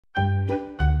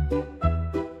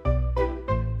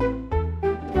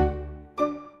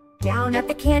Down at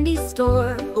the candy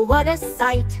store, what a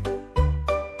sight!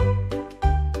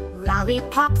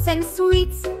 Lollipops and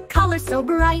sweets, colors so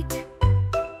bright.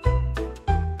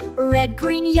 Red,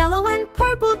 green, yellow, and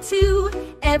purple too.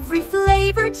 Every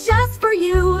flavor just for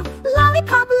you.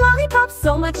 Lollipop, lollipop,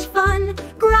 so much fun.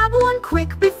 Grab one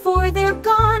quick before they're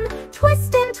gone.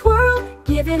 Twist and twirl,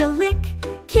 give it a lick.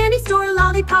 Candy store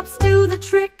lollipops do the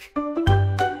trick.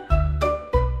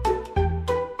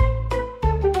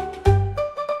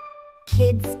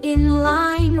 Kids in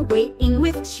line waiting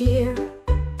with cheer,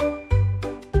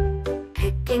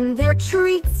 picking their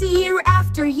treats year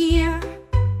after year.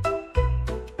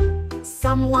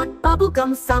 Some want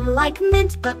bubblegum, some like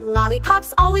mint, but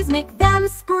lollipops always make them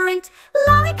sprint.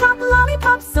 Lollipop,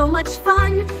 lollipop, so much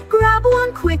fun. Grab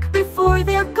one quick before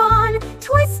they're gone.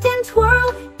 Twist and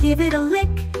twirl, give it a lick.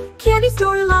 Candy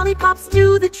store lollipops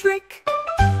do the trick.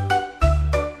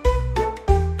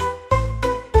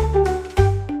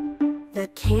 The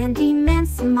candy man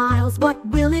smiles, what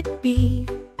will it be?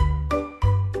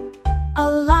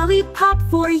 A lollipop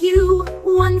for you,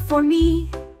 one for me.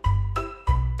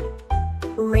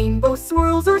 Rainbow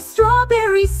swirls or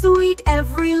strawberry sweet,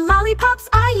 every lollipop's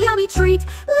a yummy treat.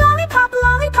 Lollipop,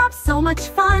 lollipop, so much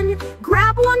fun.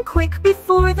 Grab one quick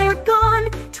before they're gone.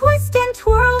 Twist and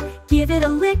twirl, give it a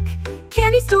lick.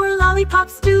 Candy store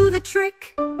lollipops do the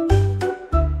trick.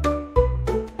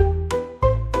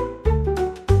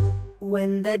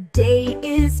 When the day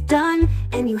is done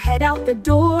and you head out the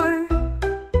door,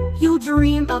 you'll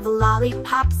dream of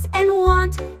lollipops and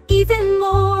want even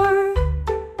more.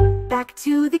 Back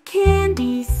to the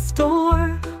candy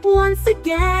store once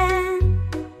again.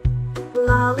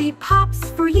 Lollipops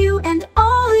for you and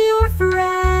all your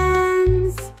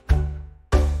friends.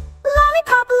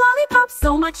 Lollipop, lollipop,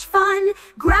 so much fun.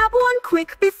 Grab one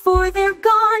quick before they're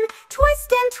gone.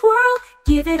 Twist and twirl,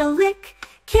 give it a lick.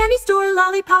 Candy store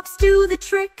lollipops do the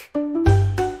trick.